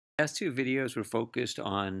Last two videos were focused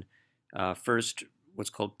on first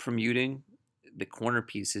what's called permuting the corner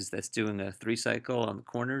pieces. That's doing a 3 cycle on the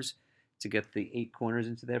corners to get the 8 corners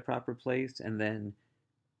into their proper place, and then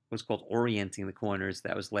what's called orienting the corners.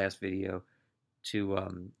 That was last video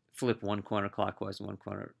to flip one corner clockwise and one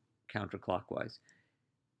corner counterclockwise.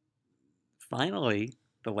 Finally,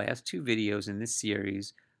 the last two videos in this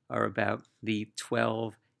series are about the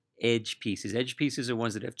 12 edge pieces. Edge pieces are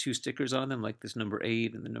ones that have two stickers on them, like this number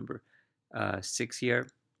 8 and the number 6 here.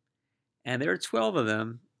 And there are 12 of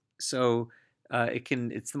them, so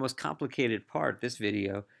it's the most complicated part. This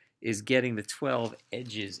video is getting the 12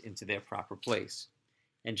 edges into their proper place.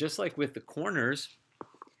 And just like with the corners,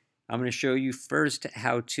 I'm going to show you first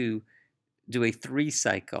how to do a 3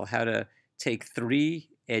 cycle, how to take 3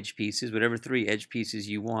 edge pieces, whatever 3 edge pieces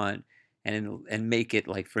you want, and make it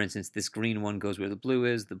like, for instance, this green one goes where the blue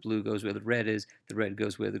goes where the red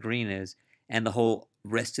goes where the green is, and the whole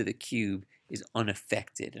rest of the cube is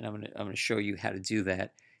unaffected. And I'm going to show you how to do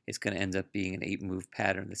that. It's going to end up being an 8-move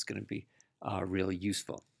pattern that's going to be really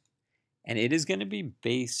useful. And it is going to be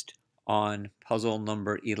based on puzzle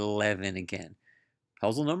number 11 again.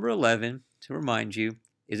 Puzzle number 11, to remind you,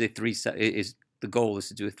 is the goal is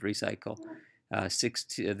to do a 3 cycle.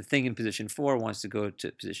 The thing in position 4 wants to go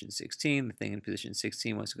to position 16. The thing in position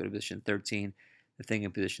 16 wants to go to position 13. The thing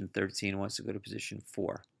in position 13 wants to go to position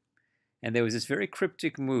 4. And there was this very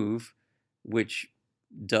cryptic move which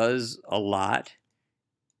does a lot.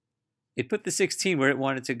 It put the 16 where it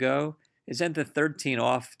wanted to go. It sent the 13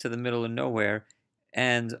 off to the middle of nowhere.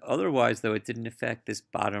 And otherwise, though, it didn't affect this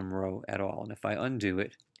bottom row at all. And if I undo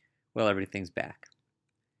it, well, everything's back.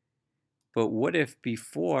 But what if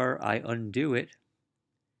before I undo it,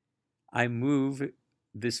 I move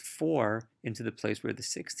this 4 into the place where the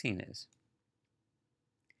 16 is?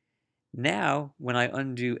 Now, when I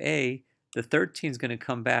undo A, the 13 is going to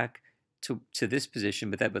come back to this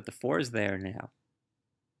position, but the 4 is there now.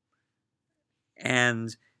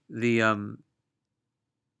 And the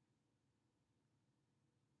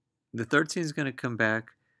 13 is going to come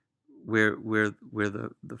back where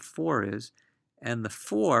the 4 is, and the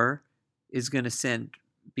 4 is going to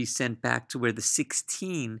be sent back to where the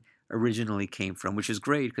 16 originally came from, which is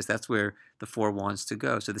great because that's where the 4 wants to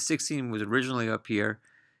go. So the 16 was originally up here,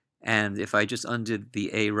 and if I just undid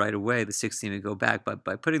the A right away, the 16 would go back. But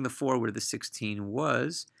by putting the 4 where the 16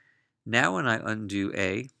 was, now when I undo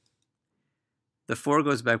A, the 4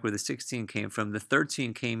 goes back where the 16 came from. The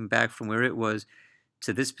 13 came back from where it was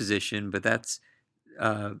to this position, but that's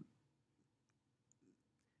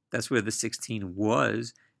where the 16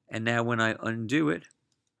 was. And now when I undo it,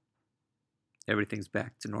 everything's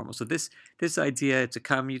back to normal. So this idea, it's a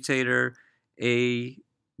commutator, A,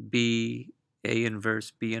 B, A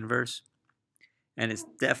inverse, B inverse. And it's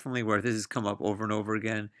definitely worth it. This has come up over and over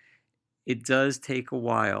again. It does take a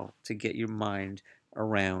while to get your mind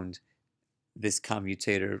around this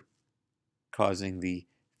commutator causing the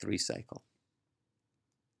 3-cycle.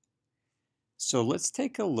 So let's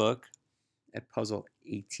take a look at puzzle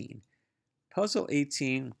 18. Puzzle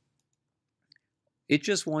 18, it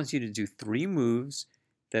just wants you to do 3 moves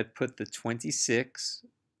that put the 26,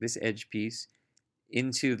 this edge piece,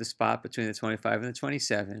 into the spot between the 25 and the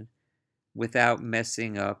 27 without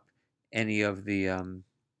messing up any of the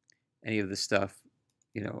stuff,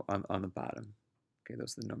 on the bottom. Okay,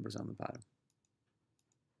 those are the numbers on the bottom.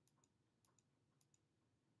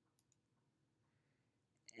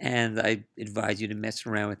 And I advise you to mess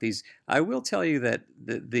around with these. I will tell you that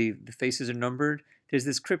the faces are numbered. There's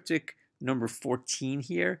this cryptic number 14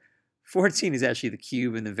 here. 14 is actually the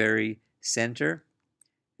cube in the very center.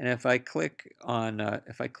 And if I click on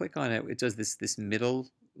it, it does this middle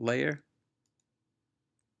layer.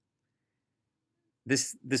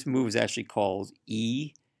 This move is actually called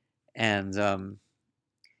E, and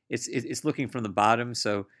it's looking from the bottom.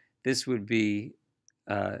 So this would be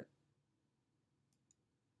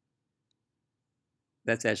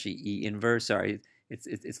that's actually E inverse. Sorry,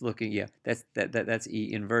 it's looking, yeah, that's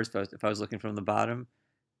E inverse. If I was looking from the bottom,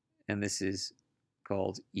 and this is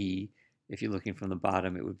called E. If you're looking from the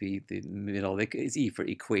bottom, it would be the middle. It's E for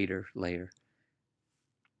equator layer.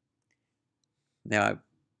 Now I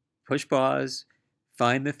push pause,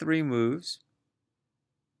 find the 3 moves.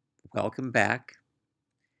 Welcome back.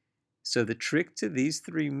 So the trick to these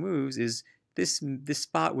 3 moves is this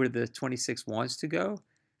spot where the 26 wants to go.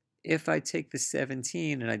 If I take the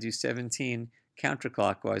 17 and I do 17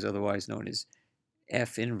 counterclockwise, otherwise known as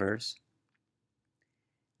F inverse,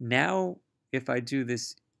 now if I do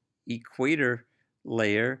this equator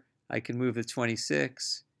layer, I can move the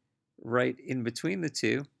 26 right in between the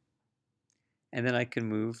 2, and then I can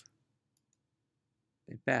move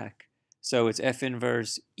it back. So it's F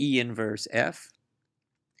inverse, E inverse, F.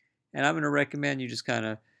 And I'm going to recommend you just kind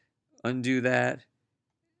of undo that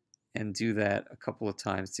and do that a couple of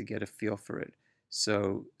times to get a feel for it.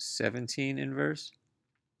 So 17 inverse,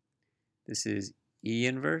 this is E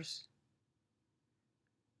inverse,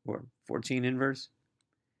 or 14 inverse,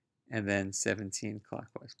 and then 17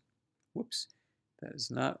 clockwise. Whoops, that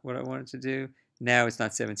is not what I wanted to do. Now it's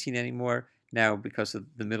not 17 anymore. Now, because of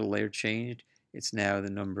the middle layer changed, it's now the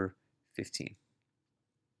number 15.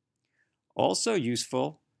 Also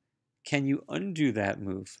useful, can you undo that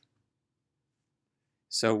move?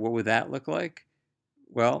 So what would that look like?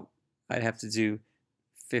 Well, I'd have to do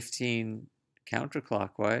 15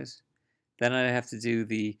 counterclockwise. Then I'd have to do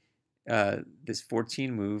the this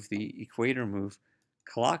 14 move, the equator move,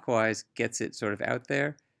 clockwise, gets it sort of out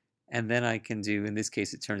there, and then I can do, in this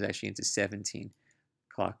case, it turns actually into 17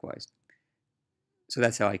 clockwise. So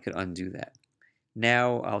that's how I could undo that.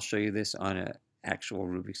 Now I'll show you this on an actual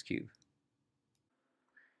Rubik's Cube.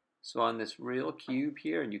 So on this real cube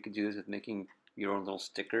here, and you can do this with making your own little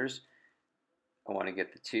stickers, I want to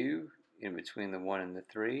get the 2 in between the 1 and the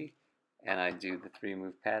 3, and I do the 3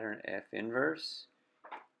 move pattern, F inverse,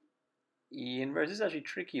 E inverse. This is actually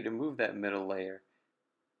tricky to move that middle layer,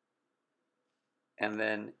 and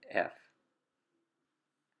then F.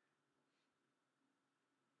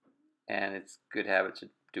 And it's a good habit to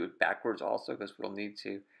do it backwards also, because we'll need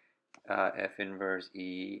to F inverse,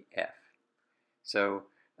 E, F. So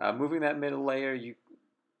moving that middle layer,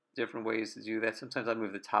 different ways to do that. Sometimes I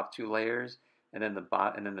move the top 2 layers and then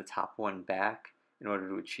the top one back in order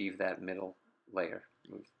to achieve that middle layer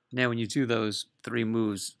move. Now, when you do those 3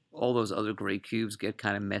 moves, all those other gray cubes get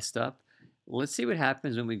kind of messed up. Let's see what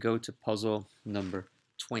happens when we go to puzzle number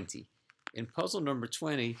 20. In puzzle number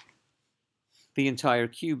 20, the entire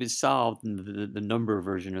cube is solved in the number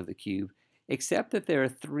version of the cube, except that there are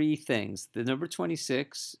 3 things. The number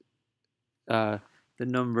 26, the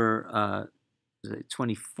number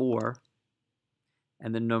 24,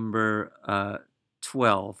 and the number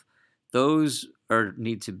 12. Those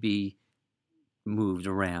need to be moved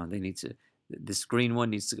around. This green one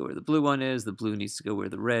needs to go where the blue one is, the blue needs to go where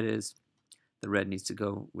the red is, the red needs to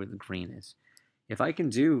go where the green is. If I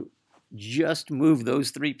can just move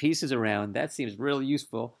those 3 pieces around, that seems really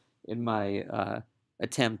useful in my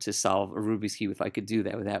attempt to solve a Rubik's Cube, if I could do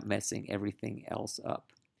that without messing everything else up.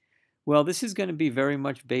 Well, this is going to be very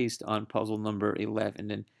much based on puzzle number 11,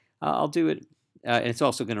 and I'll do it, and it's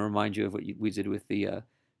also going to remind you of what we did with the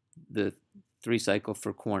 3 cycle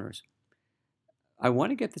for corners. I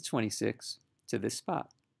want to get the 26 to this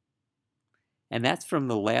spot, and that's from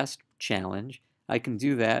the last challenge. I can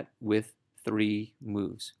do that with 3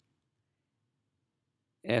 moves.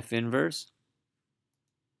 F inverse,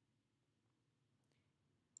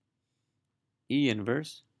 E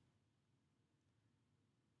inverse,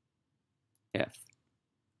 F.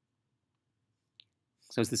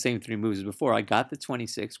 So it's the same 3 moves as before. I got the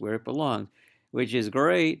 26 where it belonged, which is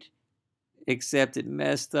great, except it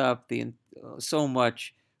messed up so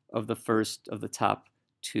much of the top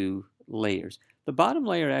 2 layers. The bottom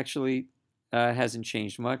layer actually hasn't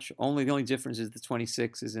changed much. The only difference is the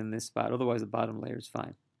 26 is in this spot. Otherwise, the bottom layer is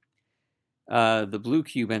fine. The blue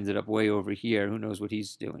cube ended up way over here. Who knows what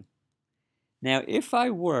he's doing? Now, if I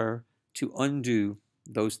were to undo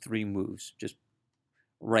those 3 moves just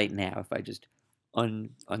right now, if I just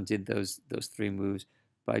undid those 3 moves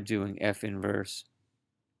by doing F inverse,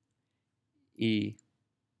 E,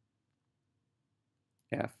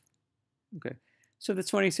 F. Okay, so the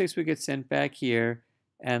 26 would get sent back here,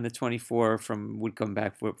 and the 24 would come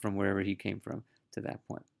back from wherever he came from to that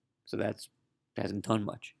point. So that hasn't done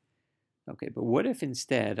much. Okay, but what if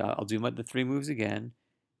instead, I'll do the 3 moves again,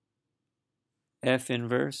 F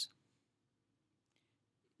inverse,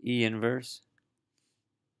 E inverse,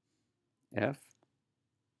 F.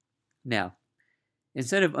 Now,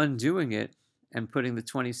 instead of undoing it and putting the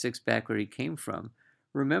 26 back where he came from,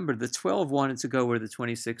 remember the 12 wanted to go where the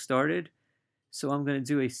 26 started, so I'm going to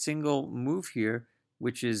do a single move here,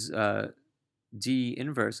 which is D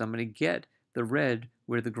inverse. I'm going to get the red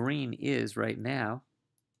where the green is right now.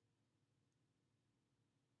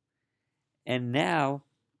 And now,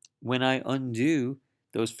 when I undo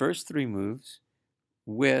those first 3 moves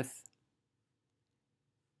with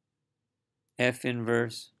F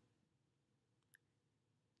inverse,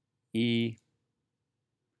 E,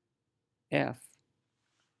 F,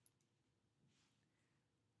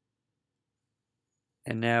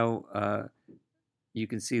 and now you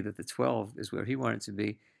can see that the 12 is where he wanted to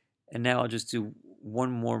be. And now I'll just do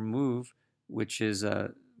one more move, which is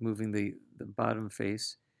moving the bottom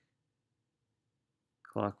face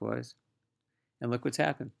clockwise. And look what's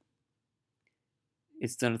happened.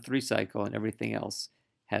 It's done a 3 cycle and everything else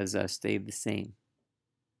has stayed the same.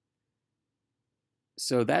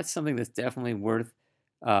 So that's something that's definitely worth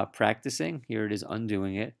practicing. Here it is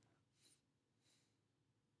undoing it.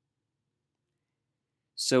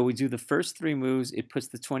 So we do the first 3 moves. It puts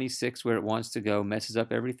the 26 where it wants to go, messes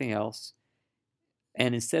up everything else.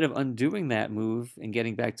 And instead of undoing that move and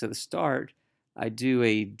getting back to the start, I do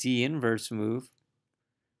a D inverse move.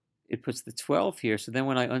 It puts the 12 here. So then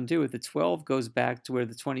when I undo it, the 12 goes back to where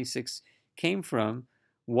the 26 came from.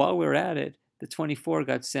 While we're at it, the 24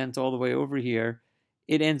 got sent all the way over here.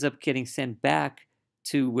 It ends up getting sent back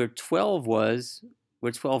to where 12 was,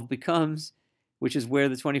 where 12 becomes, which is where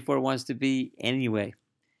the 24 wants to be anyway.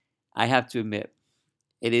 I have to admit,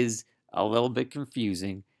 it is a little bit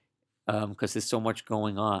confusing because there's so much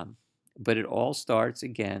going on. But it all starts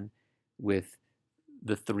again with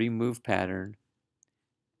the 3 move pattern: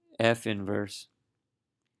 F inverse,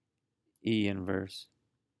 E inverse,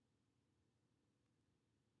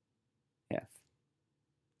 F.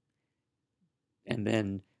 And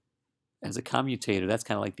then as a commutator, that's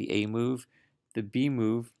kind of like the A move. The B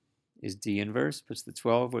move is D inverse, puts the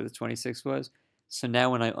 12 where the 26 was. So now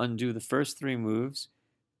when I undo the first 3 moves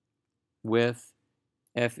with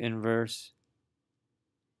F inverse,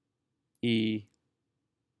 E,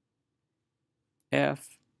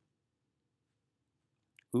 F,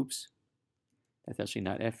 oops, that's actually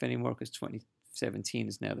not F anymore because 2017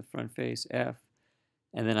 is now the front face, F.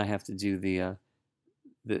 And then I have to do the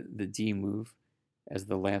D move as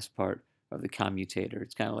the last part of the commutator.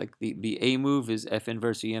 It's kind of like the A move is F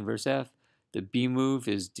inverse, E inverse, F. The B move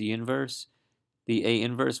is D inverse. The A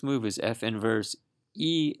inverse move is F inverse,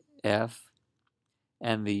 E, F.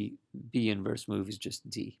 And the B inverse move is just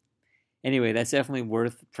D. Anyway, that's definitely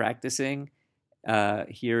worth practicing.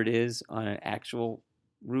 Here it is on an actual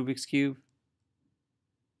Rubik's Cube.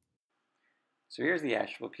 So here's the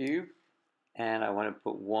actual cube. And I want to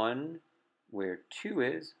put 1 where 2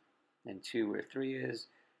 is, and 2 where 3 is,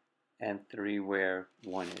 and 3 where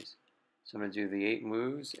 1 is. So I'm going to do the 8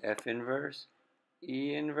 moves, F inverse,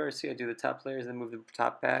 E inverse. See, I do the top layers, then move the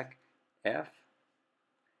top back, F.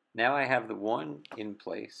 Now I have the 1 in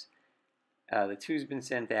place. The 2's been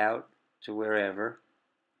sent out to wherever.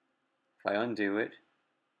 If I undo it,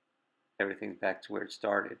 everything's back to where it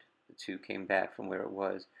started. The 2 came back from where it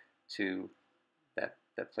was to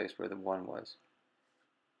that place where the 1 was.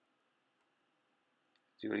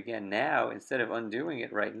 Do it again. Now, instead of undoing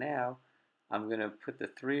it right now, I'm going to put the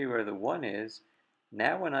 3 where the 1 is.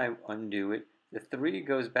 Now when I undo it, the 3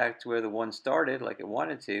 goes back to where the 1 started, like it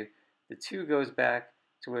wanted to. The 2 goes back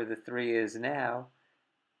to where the 3 is now.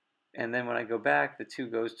 And then when I go back, the 2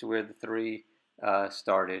 goes to where the 3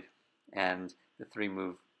 started. And the 3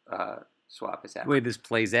 move swap is out. The way this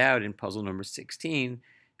plays out in puzzle number 16,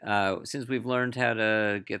 since we've learned how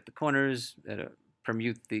to get the corners,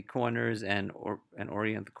 permute the corners and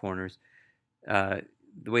orient the corners, the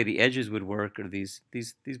way the edges would work are these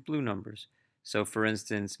blue numbers. So for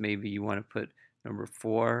instance, maybe you want to put number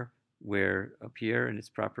 4 where up here in its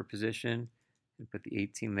proper position and put the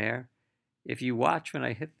 18 there. If you watch when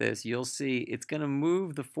I hit this, you'll see it's going to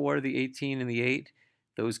move the 4, the 18, and the 8,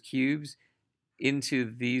 those cubes,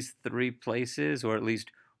 into these 3 places, or at least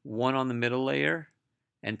 1 on the middle layer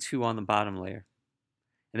and 2 on the bottom layer.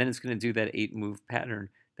 And then it's going to do that 8 move pattern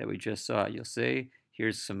that we just saw. You'll see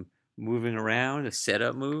here's some moving around, a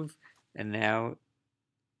setup move, and now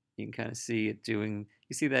you can kind of see it doing,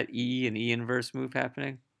 you see that E and E inverse move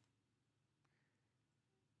happening?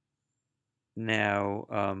 Now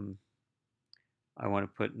I want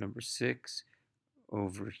to put number 6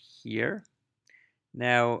 over here.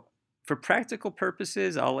 Now, for practical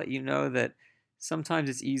purposes, I'll let you know that sometimes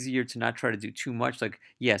it's easier to not try to do too much. Like,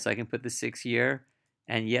 yes, I can put the 6 here,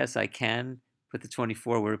 and yes, I can put the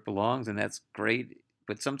 24 where it belongs, and that's great.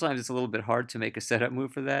 But sometimes it's a little bit hard to make a setup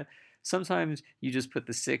move for that. Sometimes you just put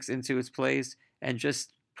the 6 into its place and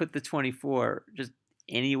just put the 24 just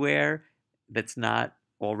anywhere that's not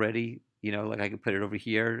already, like I could put it over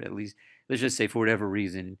here, at least. Let's just say for whatever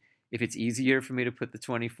reason, if it's easier for me to put the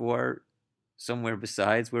 24 somewhere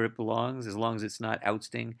besides where it belongs, as long as it's not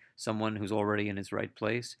ousting someone who's already in its right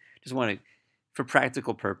place. Just want to, for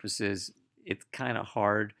practical purposes, it's kind of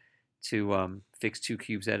hard to fix 2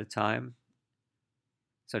 cubes at a time.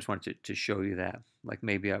 So I just wanted to show you that. Like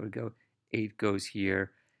maybe I would go 8 goes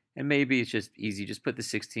here, and maybe it's just easy. Just put the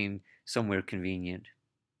 16 somewhere convenient.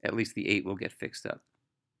 At least the 8 will get fixed up.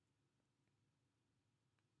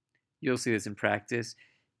 You'll see this in practice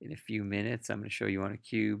in a few minutes. I'm going to show you on a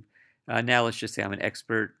cube. Now let's just say I'm an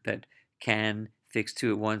expert that can fix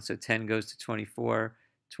 2 at once. So 10 goes to 24,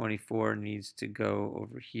 24 needs to go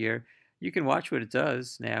over here. You can watch what it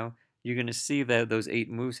does now. You're going to see that those 8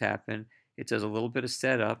 moves happen. It does a little bit of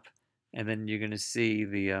setup, and then you're going to see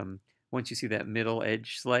the once you see that middle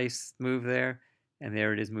edge slice move there, and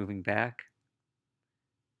there it is moving back.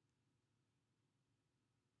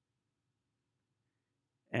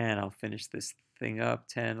 And I'll finish this thing up.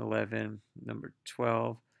 10, 11, number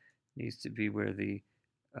 12 needs to be where the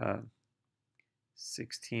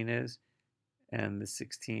 16 is, and the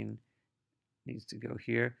 16 needs to go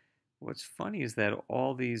here. What's funny is that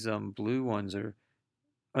all these blue ones are,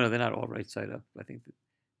 oh no, they're not all right side up. I think that,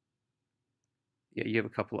 yeah, you have a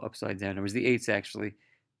couple of upside down numbers. The 8's actually,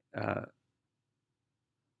 uh,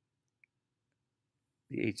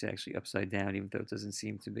 the 8's actually upside down, even though it doesn't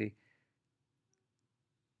seem to be.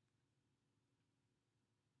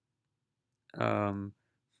 Um,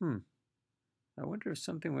 hmm, I wonder if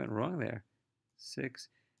something went wrong there. 6.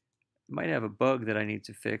 Might have a bug that I need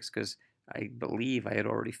to fix because I believe I had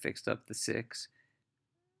already fixed up the 6.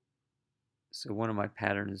 So one of my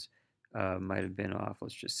patterns might have been off.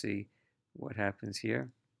 Let's just see what happens here.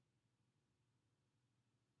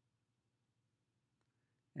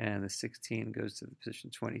 And the 16 goes to the position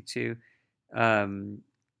 22.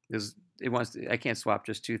 It wants to, I can't swap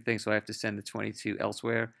just 2 things, so I have to send the 22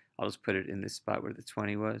 elsewhere. I'll just put it in this spot where the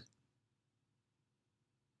 20 was.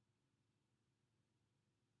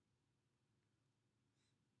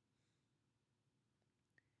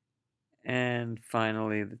 And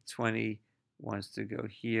finally, the 20 wants to go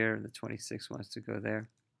here, and the 26 wants to go there.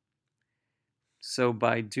 So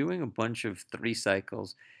by doing a bunch of 3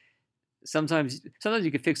 cycles, sometimes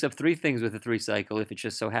you can fix up 3 things with a 3 cycle if it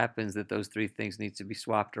just so happens that those 3 things need to be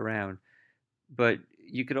swapped around. But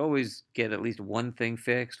you could always get at least 1 thing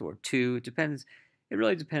fixed or 2. It depends. It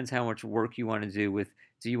really depends how much work you want to do with,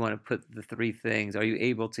 do you want to put the 3 things? Are you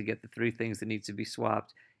able to get the 3 things that need to be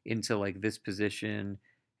swapped into like this position,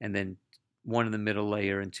 and then 1 in the middle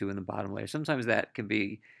layer and 2 in the bottom layer? Sometimes that can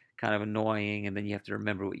be kind of annoying, and then you have to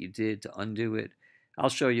remember what you did to undo it. I'll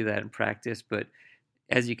show you that in practice, but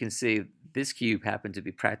as you can see, this cube happened to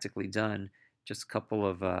be practically done. Just a couple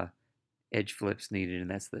of edge flips needed, and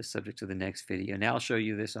that's the subject of the next video. Now I'll show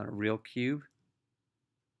you this on a real cube.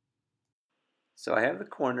 So I have the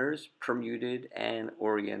corners permuted and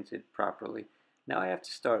oriented properly. Now I have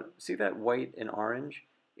to start, see that white and orange?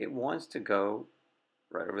 It wants to go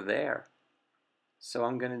right over there. So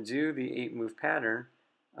I'm going to do the 8 move pattern.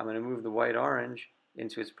 I'm going to move the white orange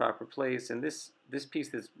into its proper place, and this piece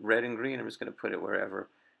that's red and green, I'm just going to put it wherever.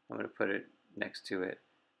 I'm going to put it next to it.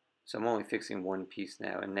 So I'm only fixing 1 piece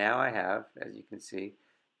now, and now I have, as you can see,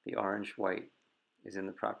 the orange white is in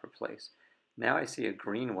the proper place. Now I see a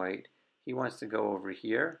green white. He wants to go over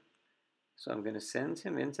here, so I'm going to send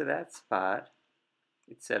him into that spot.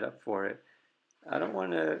 It's set up for it. I don't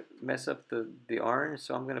want to mess up the orange,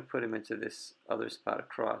 so I'm going to put him into this other spot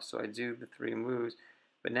across. So I do the 3 moves,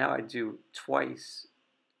 but now I do twice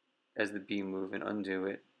as the B move and undo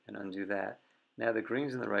it and undo that. Now the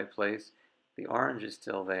green's in the right place. The orange is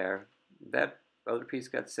still there. That other piece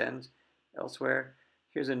got sent elsewhere.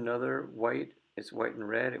 Here's another white. It's white and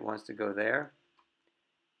red. It wants to go there.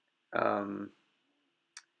 I'm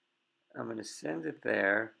going to send it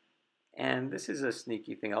there. And this is a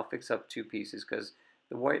sneaky thing. I'll fix up 2 pieces because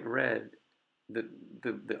the white red, the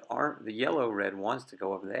yellow red wants to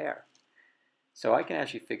go up there. So I can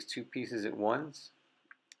actually fix 2 pieces at once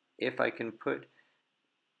if I can put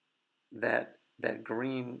that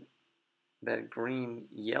green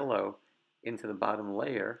yellow into the bottom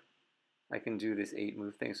layer. I can do this 8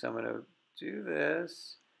 move thing. So I'm going to do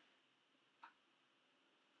this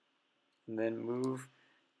and then move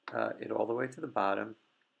it all the way to the bottom.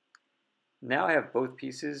 Now I have both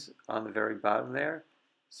pieces on the very bottom there.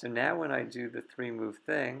 So now when I do the 3 move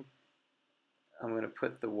thing, I'm going to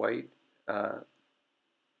put the white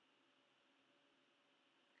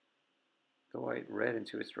red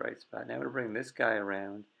into its right spot. Now I'm going to bring this guy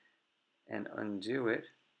around and undo it.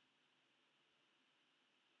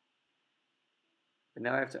 But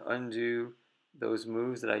now I have to undo those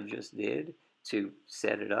moves that I just did to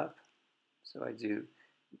set it up. So I do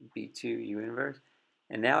B2 U inverse.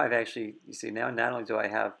 And now I've actually, you see, now not only do I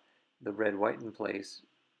have the red-white in place,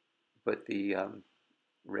 but the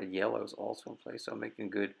red-yellow is also in place. So I'm making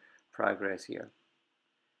good progress here.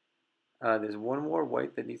 There's one more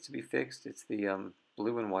white that needs to be fixed. It's the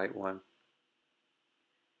blue and white one.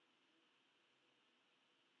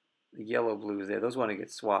 The yellow-blue is there. Those want to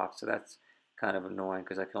get swapped, so that's kind of annoying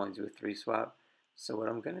because I can only do a 3 swap. So what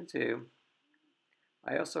I'm going to do,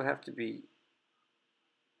 I also have to be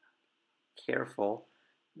careful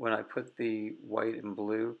when I put the white and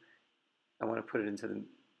blue. I want to put it into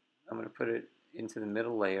I'm going to put it into the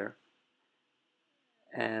middle layer,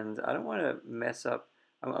 and I don't want to mess up.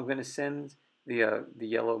 I'm going to send the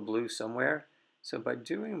yellow blue somewhere. So by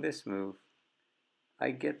doing this move,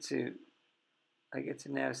 I get to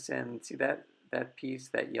now send, see that piece,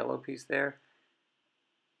 that yellow piece there.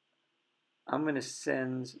 I'm going to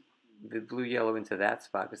send the blue yellow into that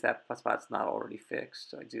spot because that spot's not already fixed.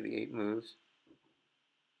 So I do the 8 moves.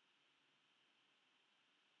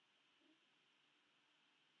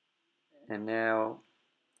 And now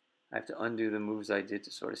I have to undo the moves I did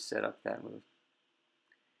to sort of set up that move.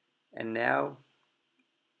 And now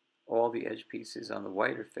all the edge pieces on the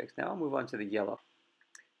white are fixed. Now I'll move on to the yellow.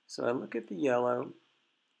 So I look at the yellow,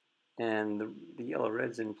 and the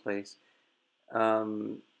yellow-red's in place.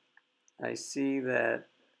 I see that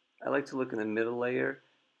I like to look in the middle layer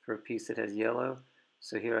for a piece that has yellow.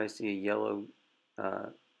 So here I see a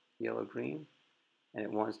yellow-green, and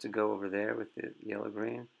it wants to go over there with the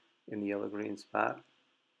yellow-green in the yellow-green spot.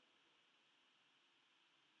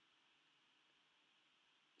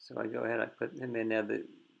 So I go ahead, I put him in. Now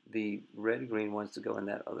the red-green wants to go in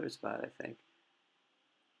that other spot, I think.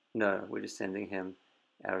 No, we're just sending him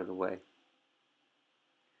out of the way.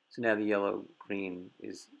 So now the yellow-green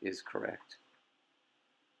is correct.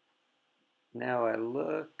 Now I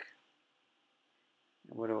look,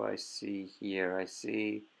 what do I see here? I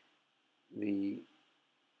see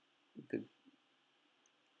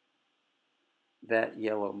that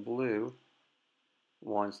yellow-blue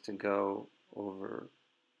wants to go over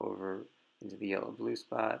into the yellow-blue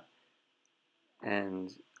spot,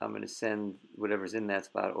 and I'm going to send whatever's in that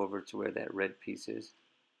spot over to where that red piece is,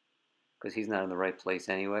 because he's not in the right place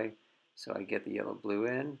anyway. So I get the yellow-blue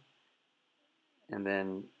in, and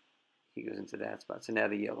then he goes into that spot. So now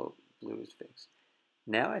the yellow-blue is fixed.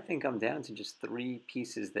 Now I think I'm down to just 3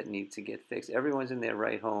 pieces that need to get fixed. Everyone's in their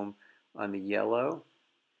right home on the yellow.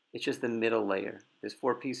 It's just the middle layer. There's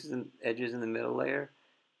 4 pieces and edges in the middle layer.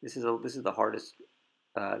 This is the hardest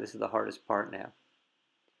part now.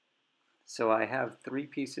 So I have 3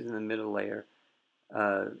 pieces in the middle layer.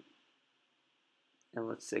 And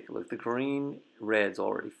let's take a look. The green-red's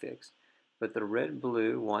already fixed, but the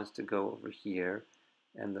red-blue wants to go over here,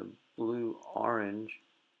 and the blue-orange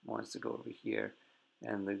wants to go over here,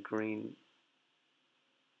 and the green.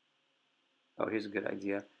 Oh, here's a good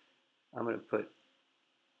idea. I'm going to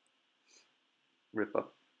rip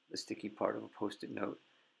up the sticky part of a Post-it note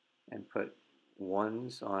and put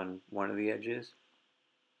 1s on one of the edges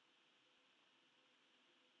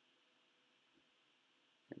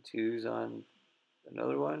and 2s on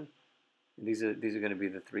another one. And these are going to be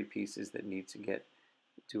the 3 pieces that need to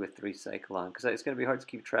do a 3 cycle on, because it's going to be hard to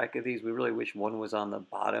keep track of these. We really wish 1 was on the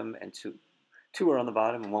bottom and two are on the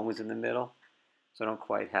bottom and 1 was in the middle. So I don't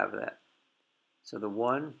quite have that. So the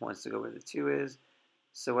 1 wants to go where the 2 is.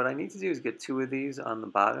 So what I need to do is get 2 of these on the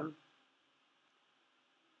bottom.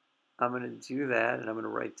 I'm going to do that, and I'm going to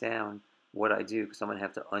write down what I do, because I'm going to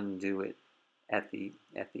have to undo it at the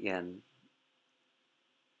end.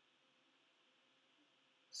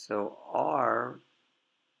 So R,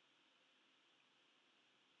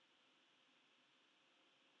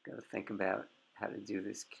 got to think about how to do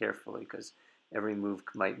this carefully, because every move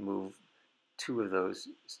might move 2 of those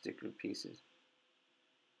sticker pieces.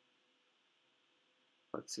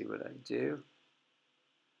 Let's see what I do.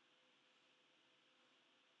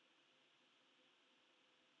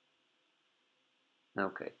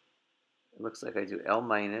 Okay, it looks like I do L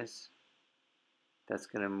minus. That's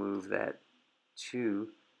going to move that 2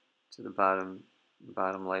 to the bottom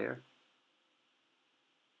layer.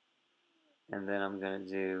 And then I'm going to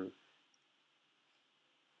do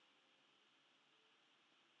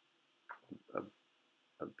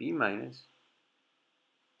a B minus.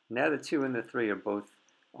 Now the 2 and the 3 are both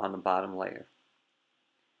on the bottom layer.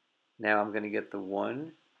 Now I'm going to get the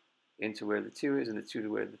 1 into where the 2 is and the 2 to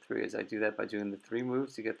where the 3 is. I do that by doing the 3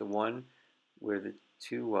 moves to get the 1 where the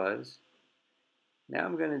 2 was. Now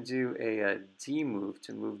I'm going to do a D move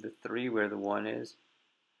to move the 3 where the 1 is.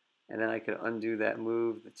 And then I can undo that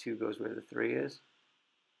move. The 2 goes where the 3 is.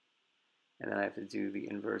 And then I have to do the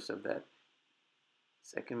inverse of that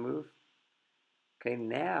second move. Okay,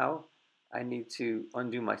 now I need to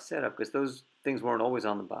undo my setup, because those things weren't always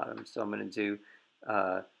on the bottom. So I'm going to do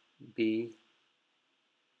B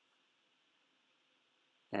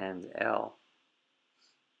and L.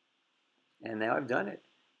 And now I've done it.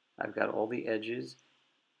 I've got all the edges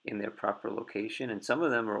in their proper location, and some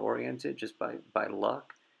of them are oriented just by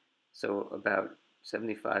luck. So about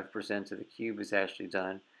 75% of the cube is actually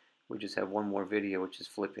done. We just have one more video, which is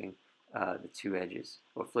flipping the 2 edges,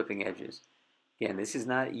 or flipping edges. Again, this is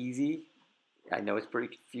not easy. I know it's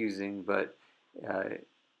pretty confusing, but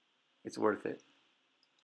It's worth it.